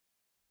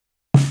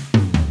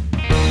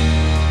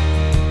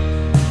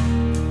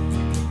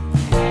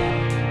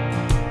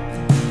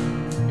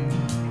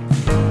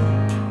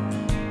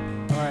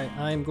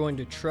going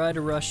to try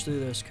to rush through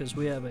this because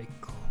we have a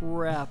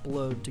crap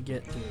load to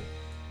get through.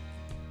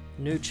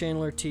 New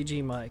Chandler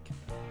TG mic.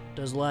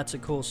 Does lots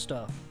of cool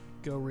stuff.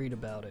 Go read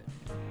about it.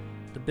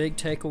 The big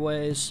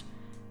takeaways: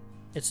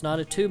 it's not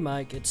a tube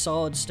mic, it's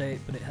solid state,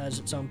 but it has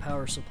its own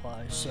power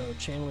supply. So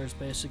Chandler's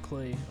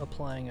basically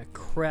applying a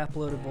crap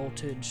load of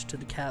voltage to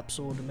the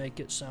capsule to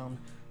make it sound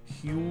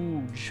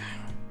huge.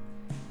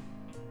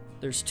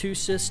 There's two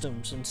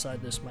systems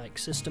inside this mic,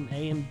 system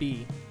A and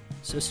B.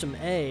 System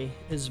A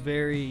is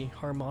very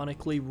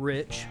harmonically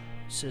rich,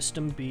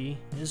 system B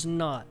is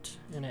not,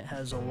 and it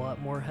has a lot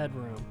more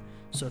headroom.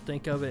 So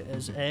think of it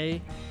as A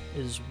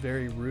is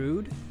very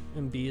rude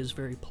and B is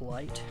very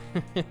polite.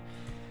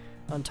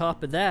 On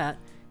top of that,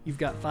 you've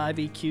got 5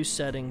 EQ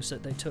settings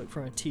that they took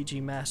from a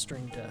TG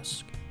mastering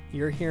desk.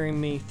 You're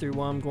hearing me through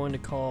what I'm going to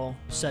call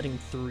setting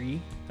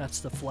 3. That's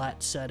the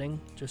flat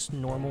setting, just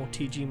normal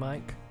TG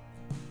mic.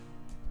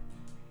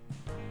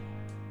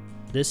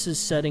 This is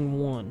setting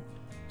 1.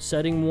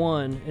 Setting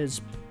 1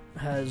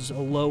 has a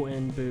low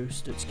end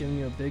boost. It's giving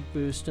you a big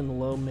boost in the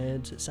low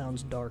mids. It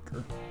sounds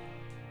darker.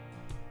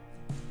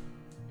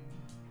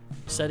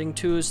 Setting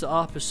 2 is the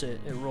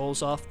opposite. It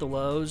rolls off the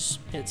lows.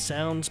 It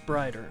sounds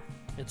brighter.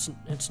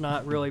 It's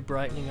not really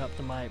brightening up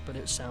the mic, but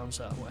it sounds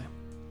that way.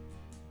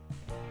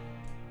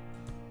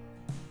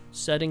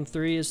 Setting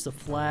 3 is the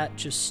flat,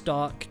 just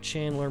stock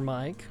Chandler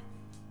mic.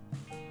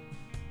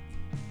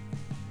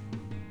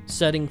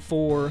 Setting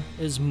 4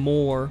 is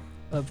more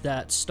of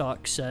that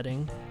stock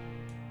setting.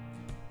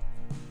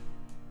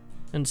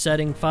 And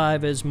setting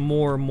 5 is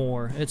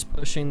more. It's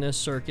pushing this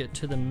circuit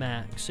to the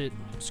max.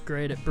 It's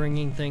great at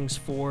bringing things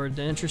forward.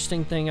 The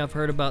interesting thing I've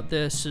heard about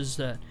this is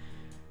that,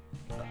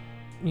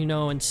 you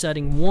know, in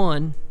setting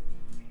 1,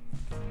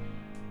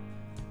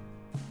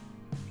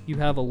 you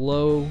have a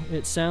low,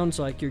 it sounds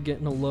like you're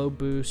getting a low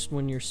boost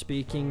when you're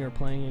speaking or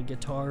playing a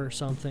guitar or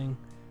something.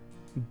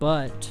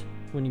 But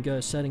when you go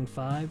to setting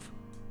 5,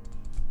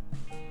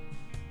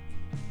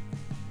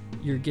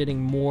 you're getting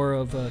more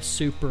of a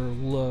super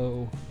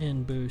low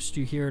end boost.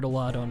 You hear it a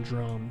lot on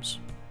drums.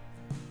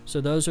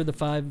 So those are the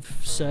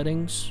 5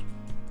 settings,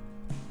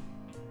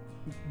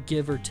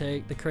 give or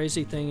take. The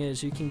crazy thing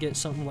is you can get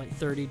something like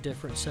 30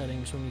 different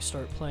settings when you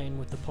start playing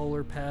with the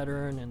polar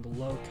pattern and the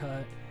low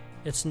cut.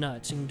 It's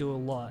nuts. You can do a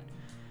lot.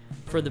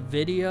 For the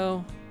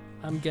video,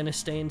 I'm gonna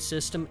stay in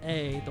system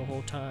A the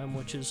whole time,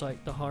 which is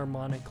like the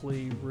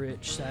harmonically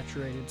rich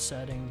saturated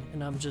setting,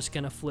 and I'm just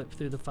gonna flip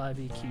through the 5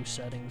 EQ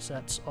settings.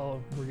 That's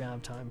all we're gonna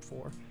have time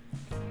for.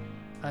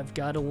 I've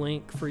got a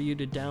link for you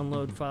to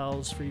download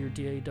files for your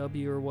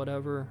DAW or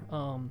whatever.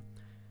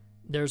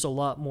 There's a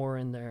lot more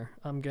in there.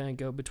 I'm gonna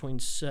go between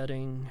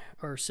setting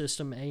or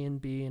system A and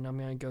B, and I'm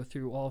gonna go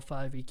through all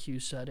 5 EQ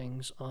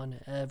settings on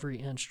every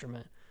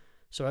instrument.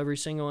 So every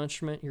single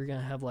instrument, you're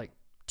gonna have like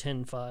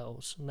 10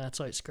 files, and that's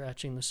like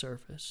scratching the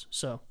surface.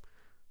 So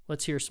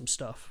let's hear some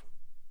stuff.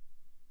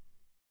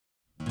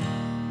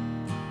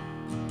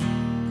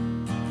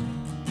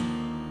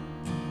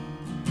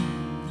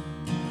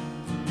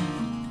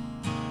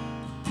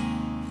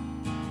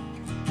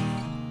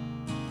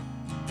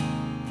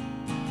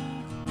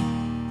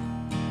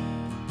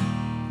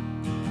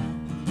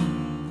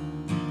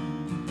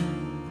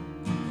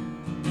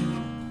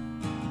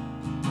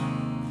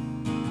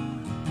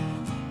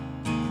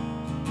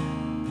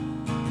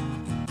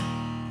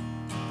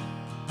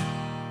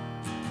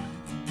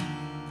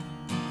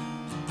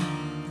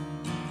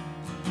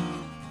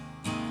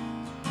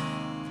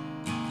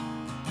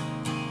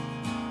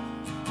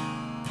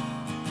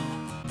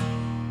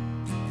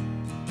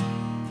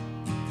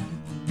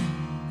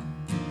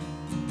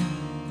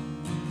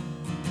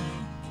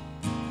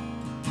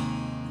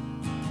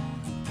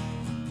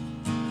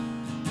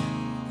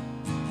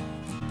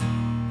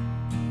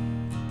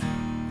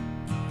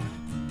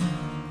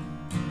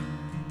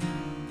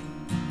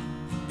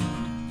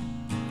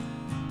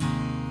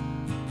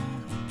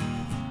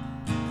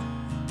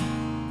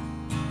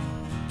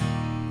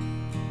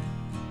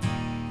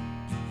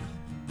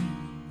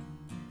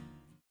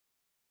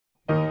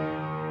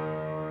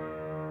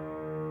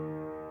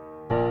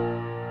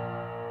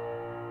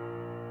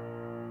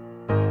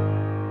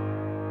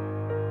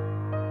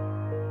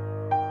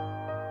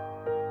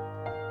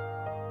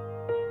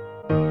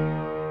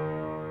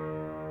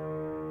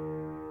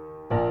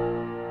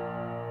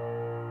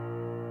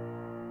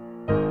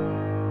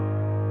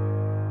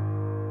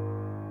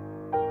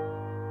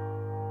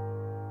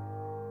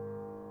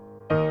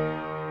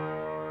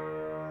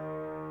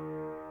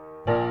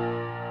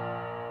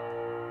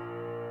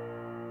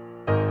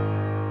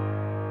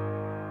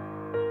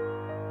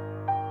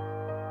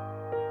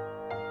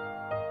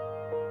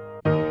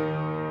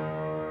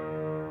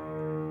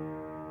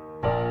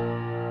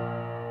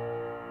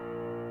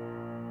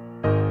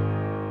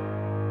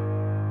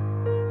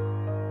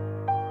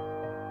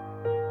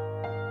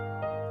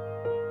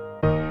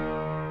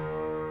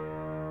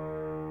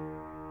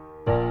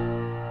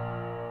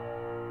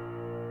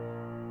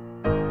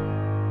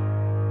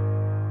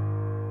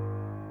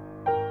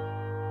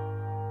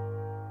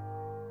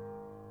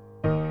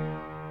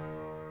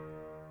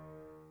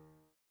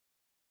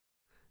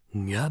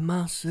 Got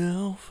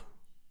myself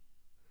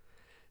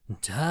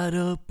tied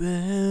up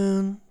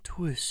and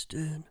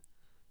twisted.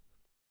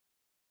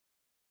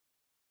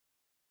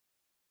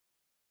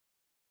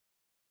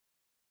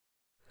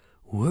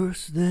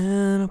 Worse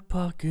than a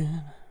pocket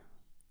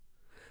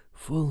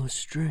full of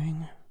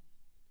string.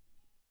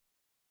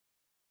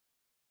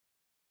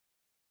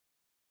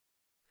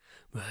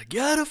 But I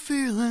got a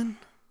feeling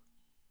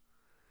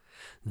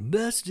the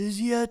best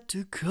is yet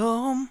to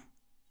come.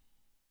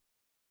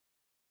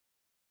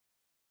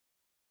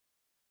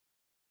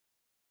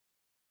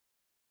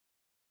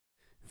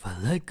 If I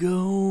let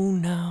go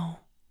now,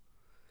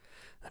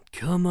 I'd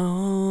come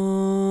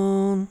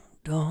undone.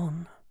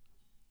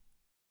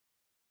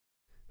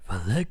 If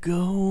I let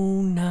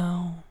go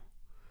now,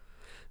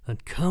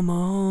 I'd come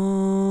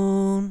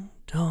undone.